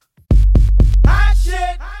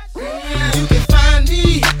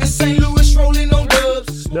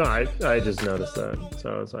No, I just noticed that.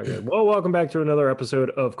 So it's all good. Well, welcome back to another episode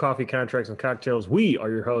of Coffee Contracts and Cocktails. We are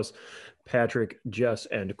your hosts, Patrick, Jess,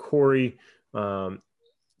 and Corey. Um,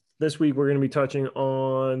 this week we're going to be touching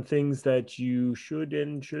on things that you should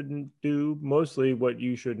and shouldn't do, mostly what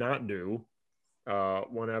you should not do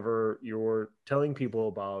whenever you're telling people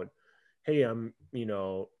about, hey, I'm,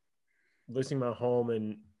 listing my home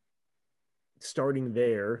and starting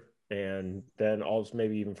there, and then also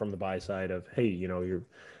maybe even from the buy side of, hey,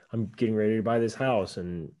 I'm getting ready to buy this house,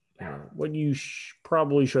 and what you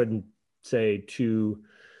probably shouldn't say to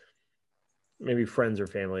maybe friends or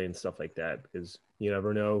family and stuff like that, because you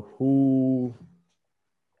never know who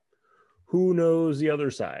knows the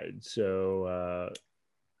other side. So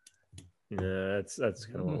that's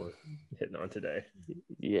kind of what we're hitting on today.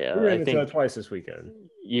 Yeah, We're I going to think twice this weekend.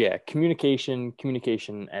 yeah,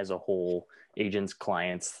 communication as a whole, agents,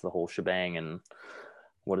 clients, the whole shebang, and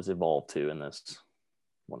what has evolved to in this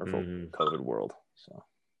wonderful COVID world. So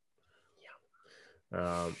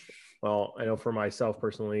well, I know for myself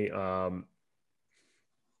personally,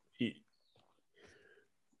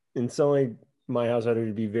 in selling my house, I had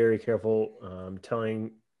to be very careful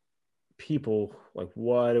telling people like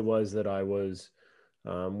what it was that I was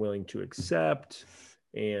willing to accept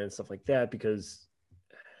and stuff like that, because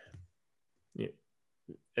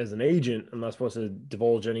as an agent, I'm not supposed to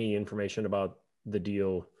divulge any information about the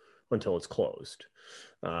deal until it's closed.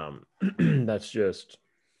 That's just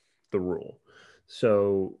the rule.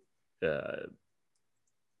 So,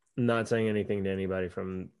 not saying anything to anybody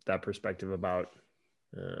from that perspective about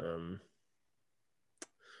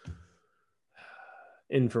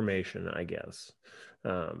information, I guess.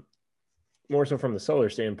 More so from the seller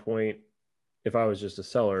standpoint, if I was just a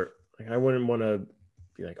seller, like I wouldn't want to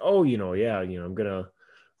be like, oh, I'm gonna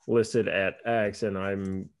list it at X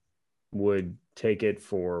and would take it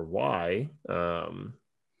for Y.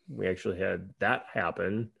 We actually had that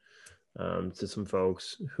happen to some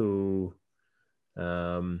folks who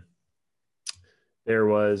there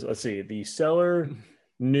was, let's see, the seller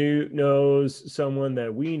knows someone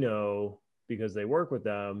that we know because they work with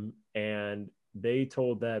them, and they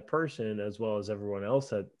told that person, as well as everyone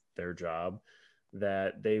else at their job,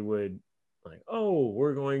 that they would like, oh,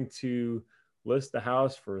 we're going to list the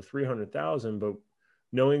house for 300,000, but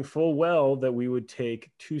knowing full well that we would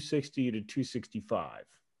take 260 to 265.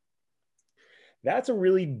 That's a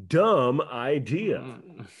really dumb idea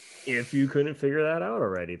if you couldn't figure that out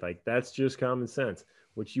already. Like, that's just common sense,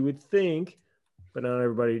 which you would think, but not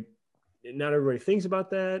everybody thinks about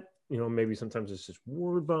that. Maybe sometimes it's just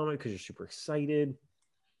word vomit because you're super excited,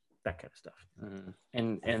 that kind of stuff.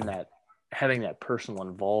 And that having that personal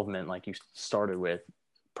involvement, like you started with,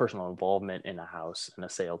 personal involvement in a house and a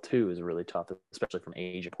sale too, is really tough, especially from an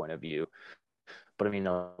agent point of view. But I mean,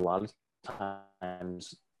 a lot of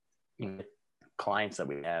times, clients that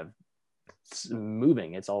we have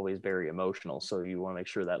moving, it's always very emotional, so you want to make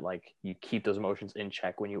sure that like you keep those emotions in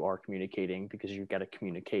check when you are communicating, because you've got to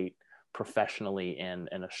communicate professionally and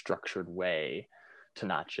in a structured way, to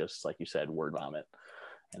not just, like you said, word vomit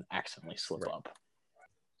and accidentally slip up.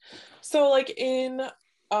 So like in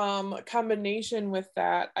combination with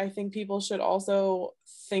that, I think people should also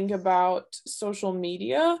think about social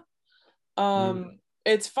media.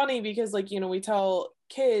 It's funny because we tell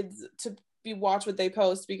kids to watch what they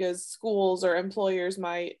post because schools or employers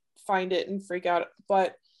might find it and freak out,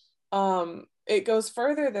 but it goes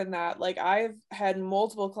further than that. Like, I've had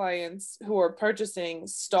multiple clients who are purchasing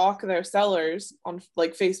stalk their sellers on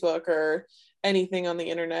like Facebook or anything on the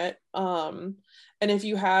internet, and if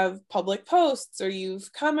you have public posts or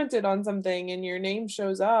you've commented on something and your name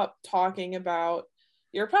shows up talking about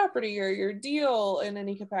your property or your deal in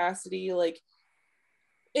any capacity, like,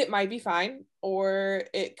 it might be fine, or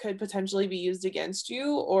it could potentially be used against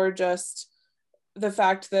you, or just the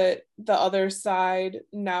fact that the other side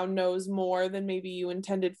now knows more than maybe you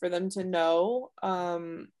intended for them to know.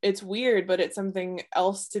 It's weird, but it's something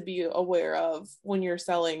else to be aware of when you're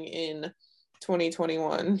selling in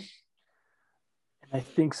 2021. And I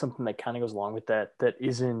think something that kind of goes along with that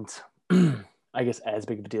isn't, I guess, as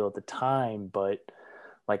big of a deal at the time, but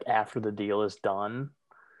like after the deal is done,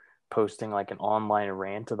 posting like an online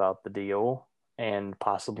rant about the deal and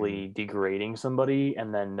possibly degrading somebody,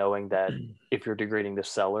 and then knowing that if you're degrading the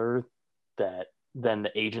seller, that then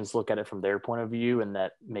the agents look at it from their point of view, and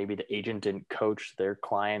that maybe the agent didn't coach their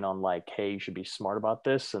client on like, hey, you should be smart about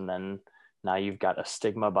this, and then now you've got a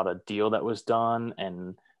stigma about a deal that was done,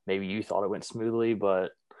 and maybe you thought it went smoothly,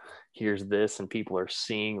 but here's this, and people are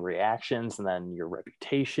seeing reactions, and then your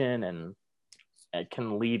reputation, and it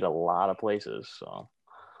can lead a lot of places. So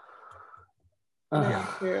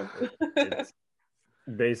true.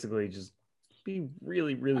 basically just be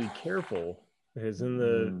really, really careful, because in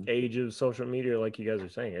the age of social media, like you guys are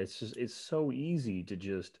saying, it's so easy to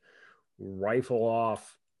just rifle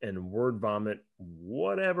off and word vomit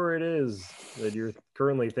whatever it is that you're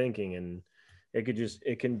currently thinking, and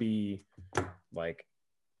it can be like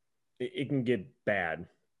it can get bad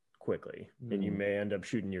quickly, and you may end up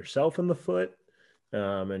shooting yourself in the foot,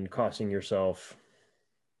 and costing yourself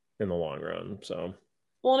in the long run. So,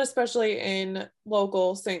 well, and especially in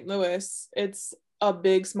local St. Louis, it's a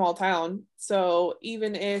big small town. So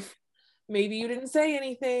even if maybe you didn't say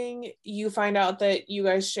anything, you find out that you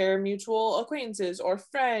guys share mutual acquaintances or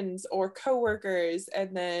friends or coworkers,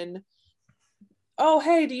 and then, oh,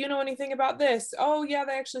 hey, do you know anything about this? Oh yeah,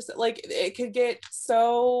 they actually said, like, it could get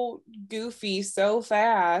so goofy so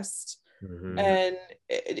fast. And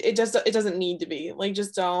it just, it doesn't need to be. Like,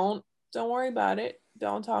 just don't worry about it,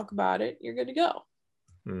 don't talk about it, you're good to go.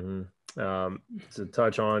 To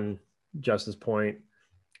touch on Justice's point,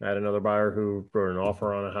 I had another buyer who wrote an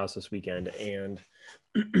offer on a house this weekend, and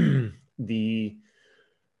the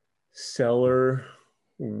seller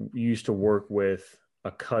used to work with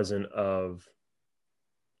a cousin of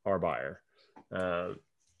our buyer.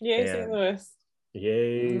 Yay, St. Louis.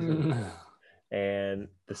 Yay. And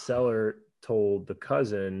the seller told the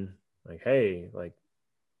cousin, like, hey, like,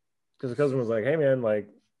 because the cousin was like, hey man, like,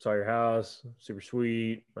 saw your house, super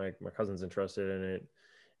sweet, like my cousin's interested in it.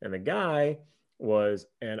 And the guy was,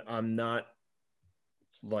 and I'm not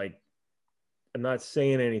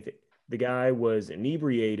saying anything, the guy was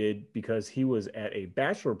inebriated because he was at a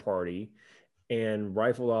bachelor party and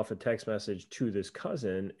rifled off a text message to this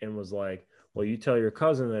cousin and was like, well, you tell your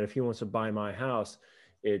cousin that if he wants to buy my house,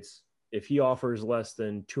 if he offers less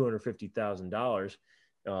than $250,000,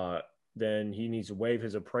 then he needs to waive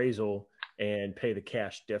his appraisal and pay the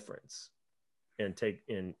cash difference, and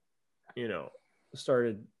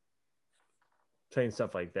started saying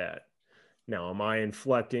stuff like that. Now, am I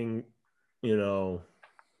inflecting,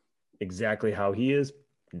 exactly how he is?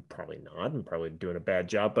 Probably not. I'm probably doing a bad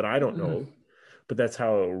job, but I don't know. But that's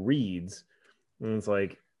how it reads. And it's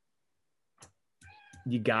like,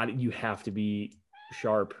 you have to be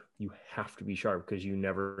sharp. You have to be sharp, because you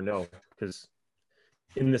never know. Because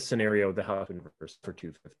in this scenario, the house inverse for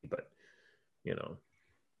 250, but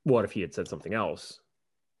what if he had said something else?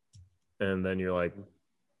 And then you're like,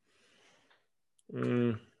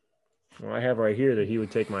 well, I have right here that he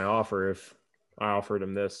would take my offer if I offered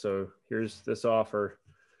him this. So here's this offer.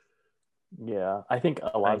 Yeah, I think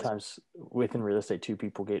a lot of times within real estate too,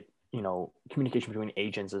 people get, communication between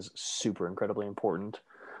agents is super incredibly important.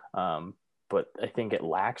 But I think it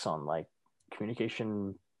lacks on like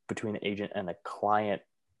communication between the agent and the client,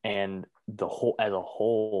 and the whole, as a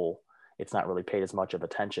whole, it's not really paid as much of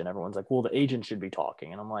attention. Everyone's like, well, the agent should be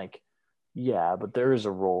talking. And I'm like, yeah, but there is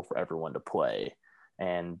a role for everyone to play,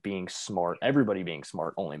 and being smart, everybody being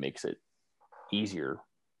smart only makes it easier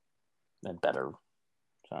and better.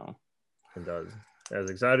 So it does. As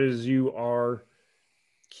excited as you are,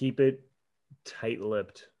 keep it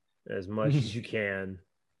tight-lipped as much as you can.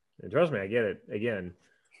 And trust me, I get it. Again,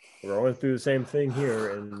 we're going through the same thing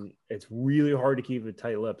here, and it's really hard to keep it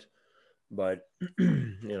tight-lipped. But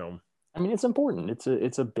I mean, it's important.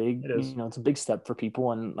 It's a big, it's a big step for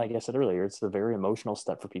people, and like I said earlier, it's a very emotional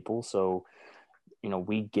step for people. So,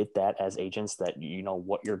 we get that as agents, that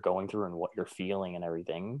what you're going through and what you're feeling and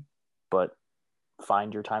everything, but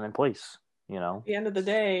find your time and place. At the end of the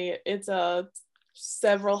day, it's a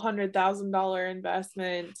several $100,000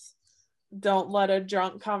 investment. Don't let a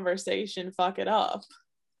drunk conversation fuck it up.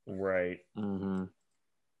 Right.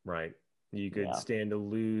 Right. You could stand to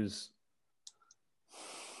lose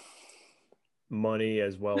money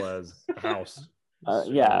as well as a house.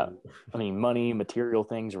 Yeah. I mean, money, material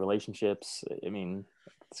things, relationships. I mean,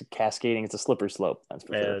 it's a slippery slope. That's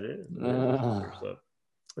for sure. It is. Slippery slope.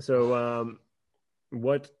 So,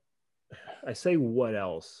 what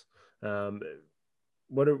else?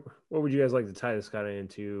 What would you guys like to tie this kind of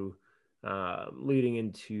into, leading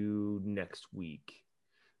into next week's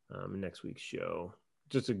show,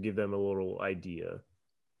 just to give them a little idea?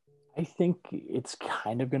 I think it's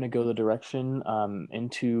kind of going to go the direction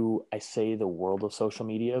into, the world of social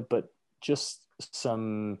media, but just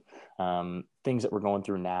some things that we're going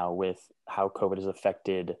through now with how COVID has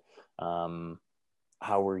affected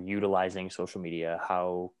how we're utilizing social media,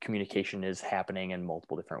 how communication is happening in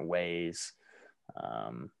multiple different ways,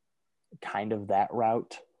 kind of that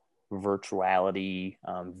route, virtuality,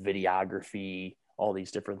 videography, all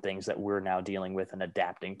these different things that we're now dealing with and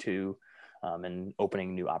adapting to, and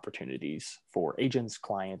opening new opportunities for agents,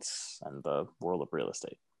 clients, and the world of real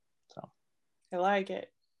estate. So I like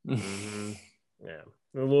it. Yeah,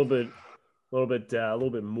 a little bit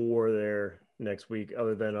more there next week,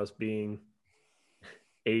 other than us being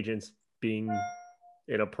agents being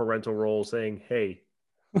in a parental role saying, "Hey,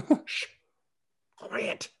 shh,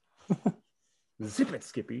 quiet, zip it,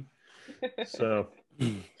 Skippy." So,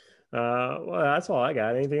 well, that's all I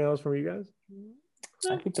got. Anything else from you guys?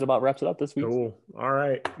 I think that about wraps it up this week. Cool. All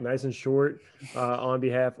right. Nice and short. On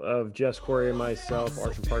behalf of Jess, Corey, and myself,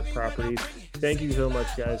 Archer Park Properties, thank you so much,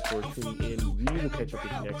 guys, for tuning in. We will catch up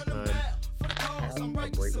with you next time. Have a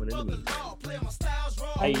great one in the meantime.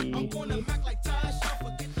 Bye.